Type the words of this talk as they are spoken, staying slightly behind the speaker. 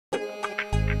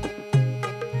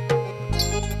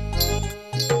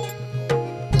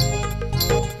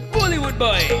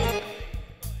Boy.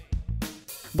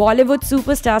 Bollywood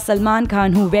superstar Salman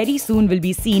Khan, who very soon will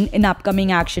be seen in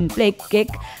upcoming action flick Kick,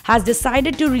 has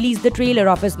decided to release the trailer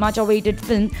of his much-awaited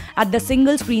film at the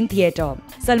single-screen theatre.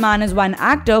 Salman is one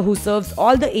actor who serves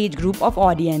all the age group of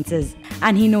audiences,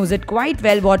 and he knows it quite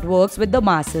well what works with the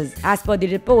masses. As per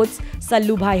the reports,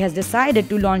 Sallu Bhai has decided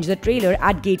to launch the trailer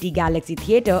at Gaiety Galaxy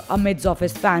Theatre amidst of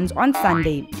his fans on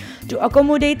Sunday. To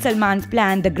accommodate Salman's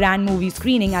plan, the grand movie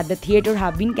screening at the theatre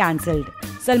have been cancelled.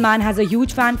 Salman has a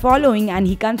huge fan following and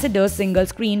he considers single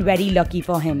screen very lucky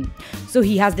for him. So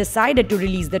he has decided to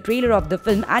release the trailer of the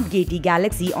film at Gaiety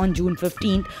Galaxy on June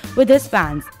 15th with his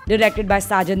fans. Directed by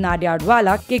Sajid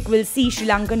Nadiadwala, Kick will see Sri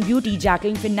Lankan beauty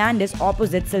Jacqueline Fernandez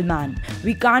opposite Salman.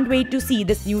 We can't wait to see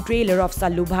this new trailer of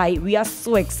Sallu Bhai. We are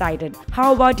so excited.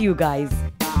 How about you guys?